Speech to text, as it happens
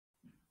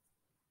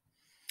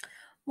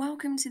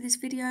Welcome to this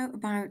video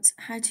about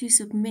how to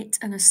submit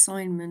an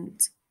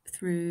assignment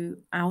through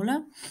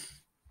Aula.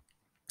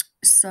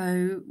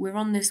 So we're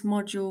on this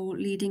module,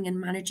 Leading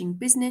and Managing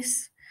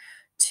Business.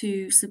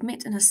 To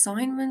submit an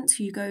assignment,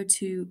 you go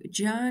to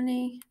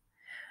Journey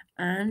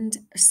and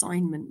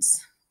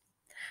Assignments.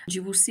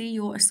 You will see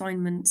your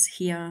assignments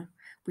here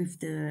with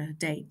the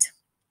date.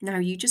 Now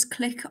you just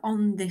click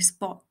on this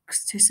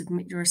box to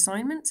submit your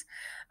assignment.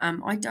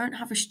 I don't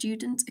have a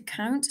student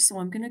account, so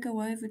I'm going to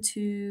go over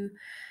to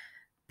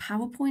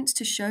PowerPoint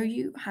to show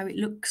you how it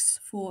looks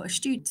for a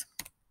student.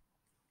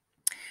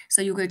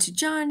 So you'll go to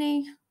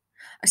Journey,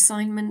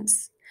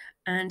 Assignments,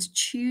 and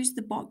choose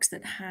the box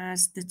that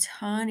has the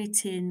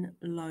Turnitin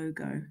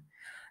logo.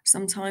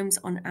 Sometimes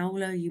on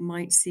Aula you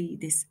might see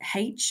this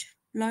H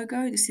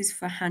logo. This is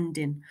for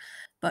handing,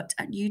 but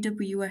at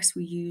UWS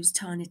we use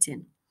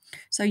Turnitin.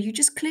 So you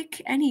just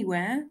click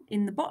anywhere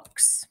in the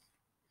box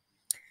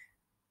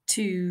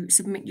to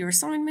submit your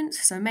assignment.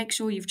 So make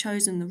sure you've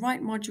chosen the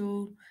right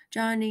module,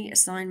 Journey,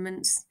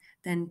 Assignments,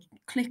 then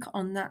click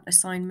on that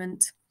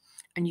assignment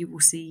and you will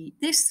see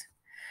this.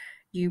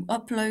 You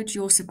upload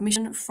your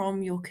submission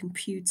from your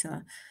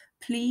computer.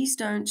 Please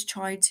don't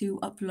try to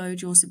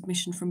upload your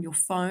submission from your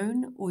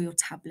phone or your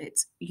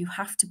tablet. You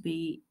have to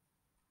be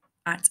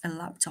at a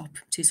laptop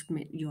to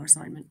submit your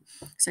assignment.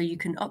 So you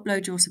can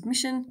upload your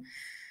submission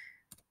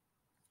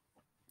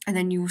and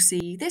then you will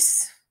see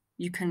this.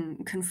 You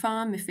can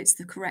confirm if it's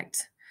the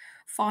correct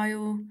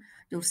file.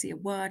 You'll see a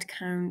word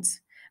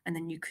count, and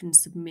then you can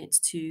submit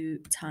to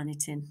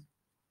Turnitin,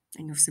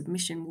 and your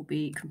submission will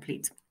be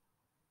complete.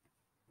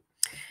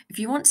 If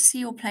you want to see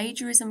your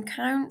plagiarism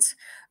count,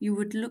 you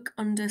would look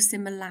under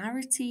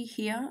similarity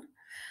here.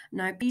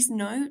 Now, please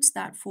note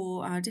that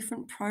for our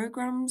different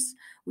programs,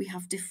 we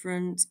have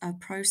different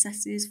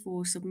processes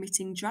for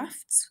submitting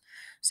drafts.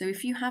 So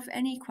if you have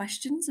any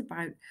questions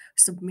about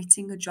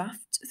submitting a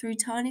draft through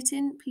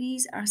Turnitin,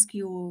 please ask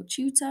your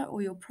tutor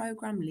or your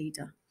program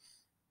leader.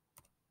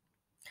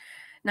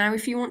 Now,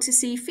 if you want to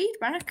see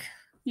feedback,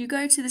 you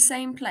go to the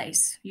same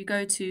place. You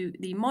go to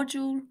the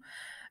module,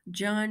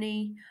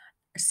 Journey,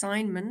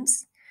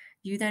 Assignments.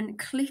 You then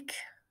click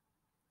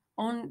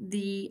on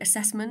the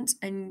assessment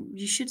and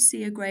you should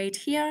see a grade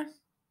here.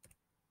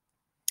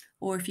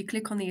 Or if you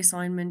click on the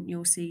assignment,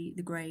 you'll see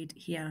the grade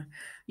here.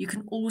 You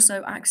can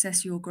also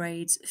access your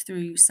grades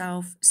through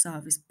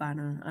self-service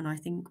banner, and I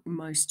think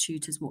most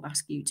tutors will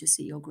ask you to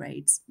see your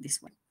grades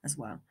this way as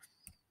well.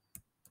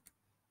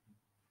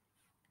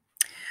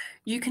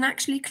 You can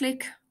actually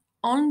click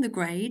on the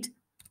grade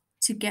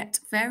to get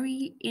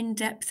very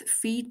in-depth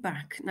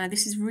feedback. Now,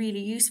 this is really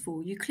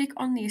useful. You click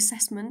on the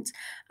assessment,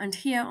 and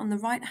here on the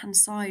right-hand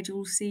side,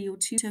 you'll see your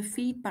tutor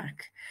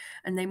feedback,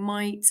 and they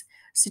might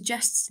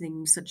suggest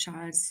things such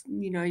as,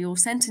 your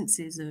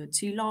sentences are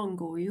too long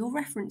or your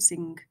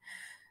referencing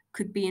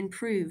could be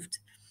improved.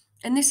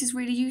 And this is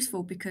really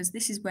useful because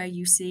this is where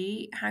you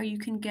see how you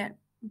can get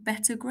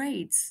better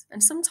grades.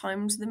 And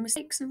sometimes the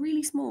mistakes are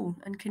really small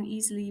and can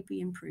easily be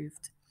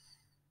improved.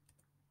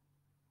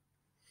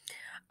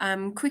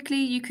 Quickly,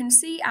 you can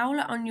see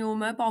Aula on your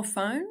mobile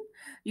phone.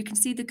 You can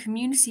see the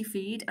community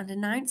feed and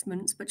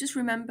announcements, but just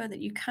remember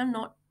that you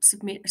cannot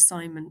submit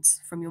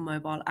assignments from your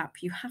mobile app.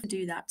 You have to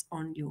do that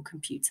on your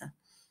computer.